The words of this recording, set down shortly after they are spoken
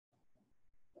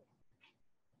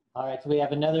All right, so we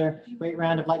have another great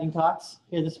round of lightning talks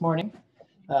here this morning.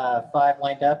 5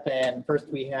 lined up, and first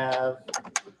we have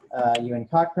Euan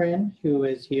Cochrane, who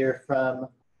is here from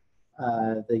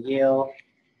the Yale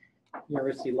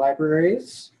University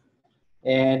Libraries,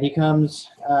 and he comes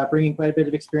bringing quite a bit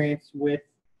of experience with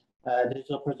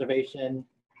digital preservation.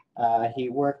 He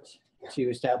worked to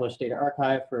establish data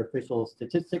archive for official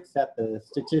statistics at the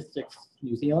Statistics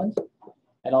New Zealand,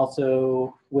 and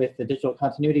also with the digital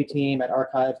continuity team at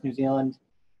Archives New Zealand,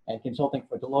 and consulting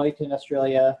for Deloitte in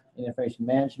Australia in information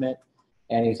management.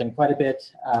 And he's done quite a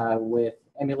bit with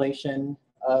emulation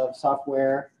of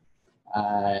software,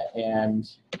 and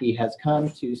he has come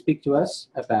to speak to us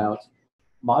about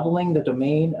modeling the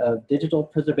domain of digital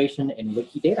preservation in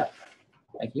Wikidata.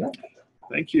 Thank you.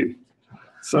 Thank you.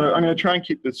 So I'm going to try and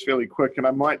keep this fairly quick, and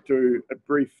I might do a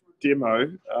brief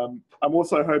demo. I'm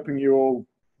also hoping you all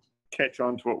catch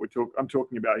on to what I'm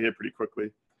talking about here pretty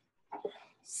quickly.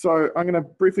 So I'm going to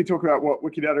briefly talk about what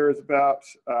Wikidata is about,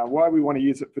 why we want to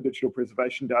use it for digital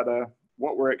preservation data,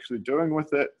 what we're actually doing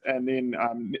with it, and then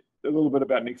a little bit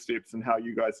about next steps and how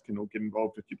you guys can all get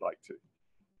involved if you'd like to.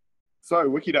 So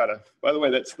Wikidata, by the way,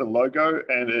 that's the logo,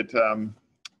 and it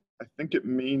I think it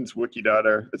means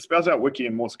Wikidata. It spells out wiki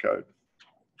in Morse code,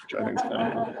 which I think is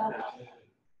kind of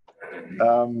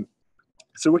cool.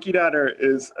 So Wikidata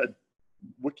is a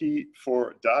wiki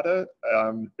for data.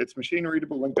 It's machine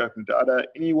readable, linked open data.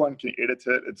 Anyone can edit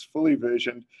it. It's fully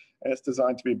versioned, and it's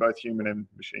designed to be both human and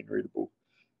machine readable.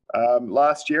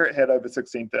 Last year, it had over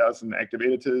 16,000 active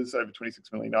editors, over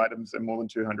 26 million items, and more than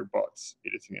 200 bots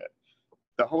editing it.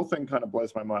 The whole thing kind of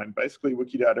blows my mind. Basically,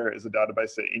 Wikidata is a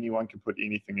database that anyone can put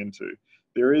anything into.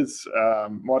 There is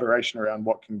moderation around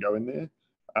what can go in there.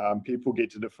 People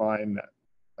get to define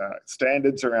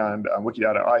standards around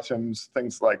Wikidata items,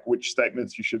 things like which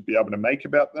statements you should be able to make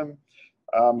about them.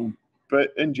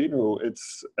 But in general,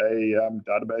 it's a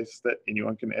database that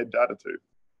anyone can add data to.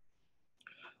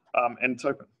 And it's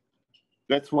open.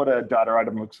 That's what a data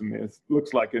item looks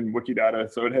like in Wikidata.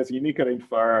 So it has a unique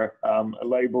identifier, a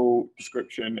label,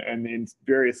 description, and then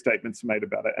various statements made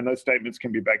about it. And those statements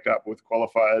can be backed up with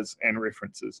qualifiers and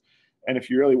references. And if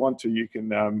you really want to, you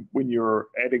can, when you're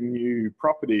adding new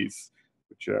properties,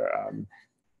 which are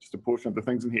just a portion of the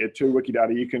things in here, to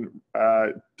Wikidata, you can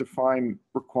define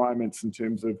requirements in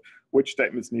terms of which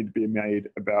statements need to be made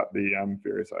about the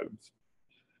various items.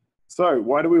 So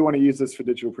why do we want to use this for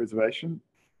digital preservation?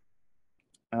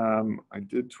 I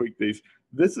did tweak these.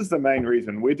 This is the main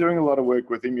reason. We're doing a lot of work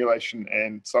with emulation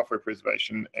and software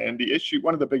preservation, and the issue,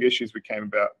 one of the big issues we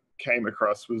came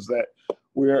across was that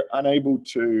we're unable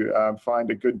to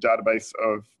find a good database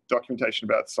of documentation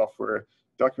about software,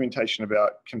 documentation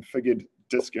about configured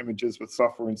disk images with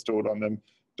software installed on them,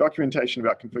 documentation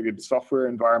about configured software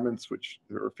environments, which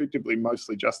are effectively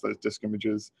mostly just those disk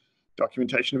images,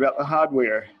 documentation about the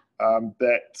hardware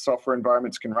that software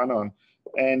environments can run on,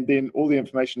 and then all the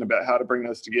information about how to bring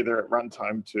those together at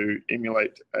runtime to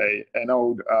emulate an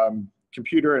old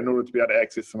computer in order to be able to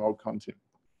access some old content.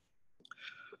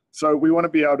 So we want to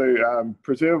be able to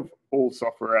preserve all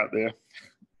software out there,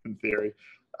 in theory.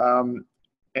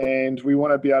 And we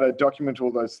want to be able to document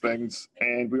all those things,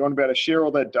 and we want to be able to share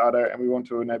all that data, and we want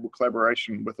to enable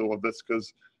collaboration with all of this,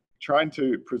 because trying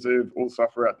to preserve all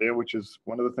software out there, which is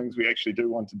one of the things we actually do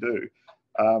want to do,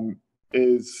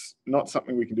 is not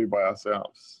something we can do by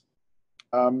ourselves.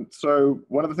 So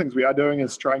one of the things we are doing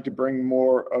is trying to bring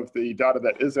more of the data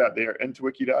that is out there into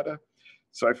Wikidata.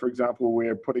 So for example,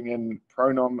 we're putting in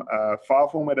pronom file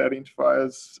format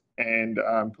identifiers and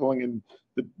pulling in,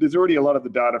 there's already a lot of the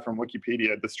data from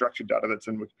Wikipedia, the structured data that's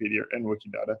in Wikipedia and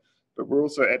Wikidata, but we're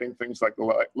also adding things like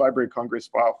the Library of Congress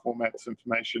file formats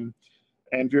information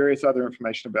and various other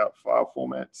information about file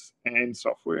formats and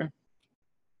software.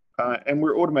 And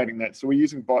we're automating that. So we're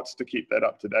using bots to keep that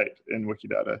up to date in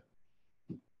Wikidata.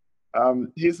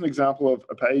 Here's an example of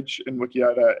a page in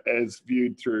Wikidata as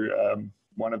viewed through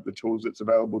one of the tools that's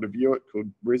available to view it, called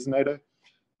Resonator.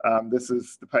 This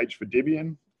is the page for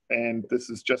Debian, and this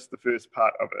is just the first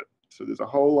part of it. So there's a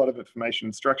whole lot of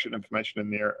information, structured information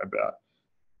in there about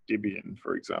Debian,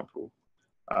 for example.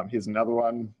 Here's another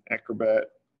one, Acrobat.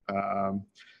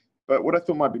 But what I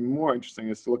thought might be more interesting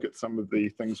is to look at some of the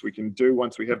things we can do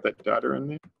once we have that data in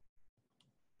there.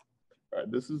 All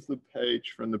right, this is the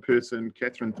page from the person,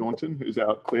 Catherine Thornton, who's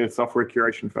our CLAIRE Software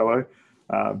Curation Fellow,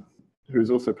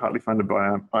 who's also partly funded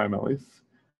by IMLS.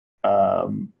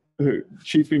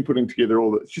 She's been putting together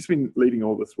she's been leading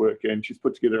all this work, and she's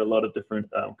put together a lot of different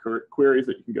queries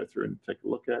that you can go through and take a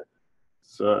look at.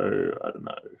 So I don't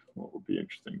know, what would be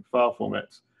interesting? File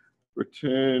formats.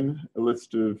 Return a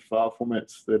list of file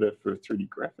formats that are for 3D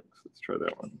graphics. Let's try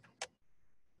that one.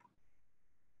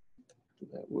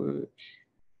 Did that work?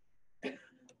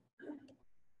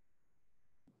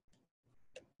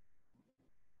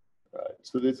 Right,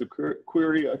 so there's a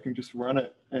query, I can just run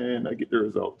it and I get the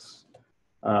results.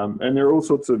 And there are all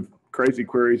sorts of crazy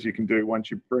queries you can do once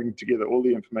you bring together all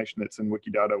the information that's in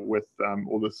Wikidata with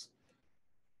all this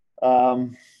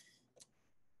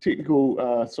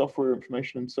technical software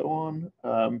information and so on.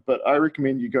 But I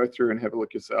recommend you go through and have a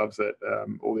look yourselves at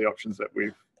all the options that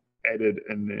we've added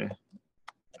in there.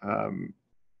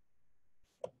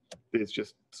 There's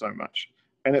just so much.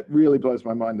 And it really blows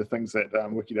my mind the things that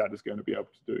Wikidata is going to be able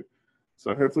to do.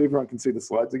 So hopefully everyone can see the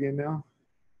slides again now.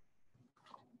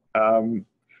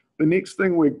 The next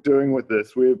thing we're doing with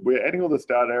this, we're adding all this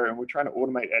data and we're trying to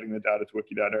automate adding the data to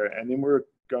Wikidata. And then we're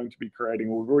going to be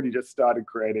creating, we've already just started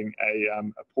creating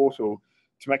a portal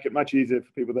to make it much easier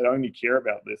for people that only care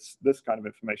about this kind of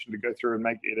information to go through and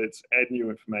make edits, add new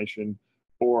information,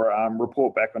 or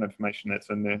report back on information that's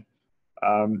in there.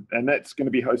 And that's going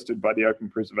to be hosted by the Open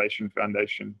Preservation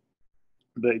Foundation.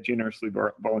 They generously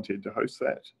volunteered to host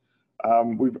that.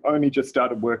 We've only just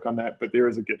started work on that, but there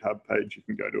is a GitHub page you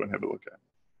can go to and have a look at.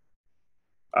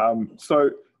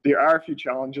 So there are a few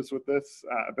challenges with this.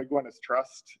 A big one is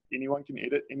trust. Anyone can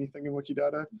edit anything in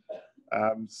Wikidata.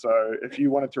 So if you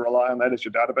wanted to rely on that as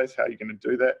your database, how are you going to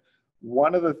do that?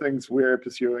 One of the things we're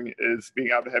pursuing is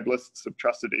being able to have lists of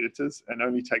trusted editors and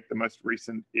only take the most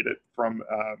recent edit from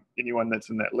anyone that's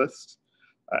in that list.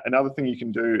 Another thing you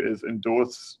can do is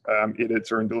endorse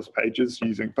edits or endorse pages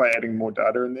by adding more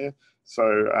data in there.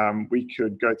 So we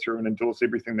could go through and endorse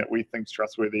everything that we think is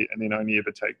trustworthy and then only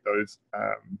ever take those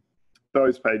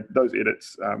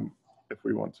edits if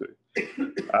we want to.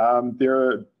 There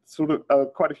are sort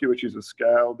of quite a few issues with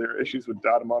scale. There are issues with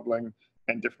data modeling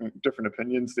and different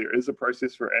opinions. There is a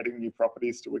process for adding new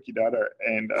properties to Wikidata,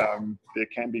 and there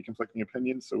can be conflicting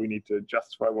opinions, so we need to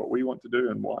justify what we want to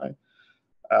do and why.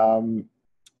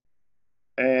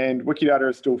 And Wikidata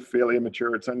is still fairly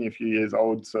immature. It's only a few years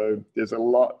old, so there's a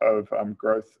lot of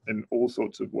growth in all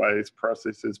sorts of ways,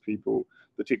 processes, people,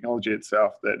 the technology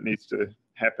itself that needs to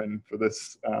happen for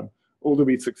this all to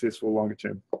be successful longer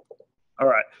term. All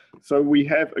right, so we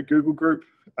have a Google group.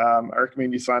 I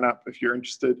recommend you sign up if you're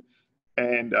interested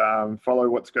and follow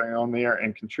what's going on there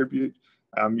and contribute.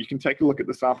 You can take a look at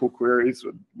the sample queries,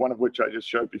 one of which I just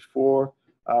showed before.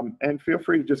 And feel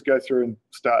free to just go through and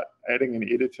start adding and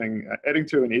editing, adding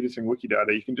to and editing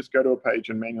Wikidata. You can just go to a page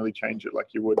and manually change it like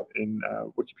you would in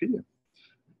Wikipedia.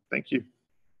 Thank you.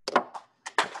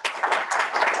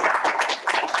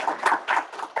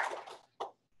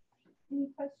 Any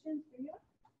questions for you?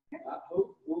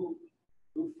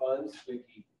 Who funds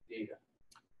Wikidata?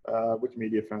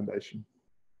 Wikimedia Foundation.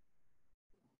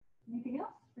 Anything else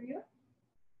for you?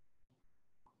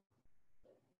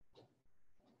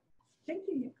 Thank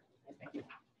you.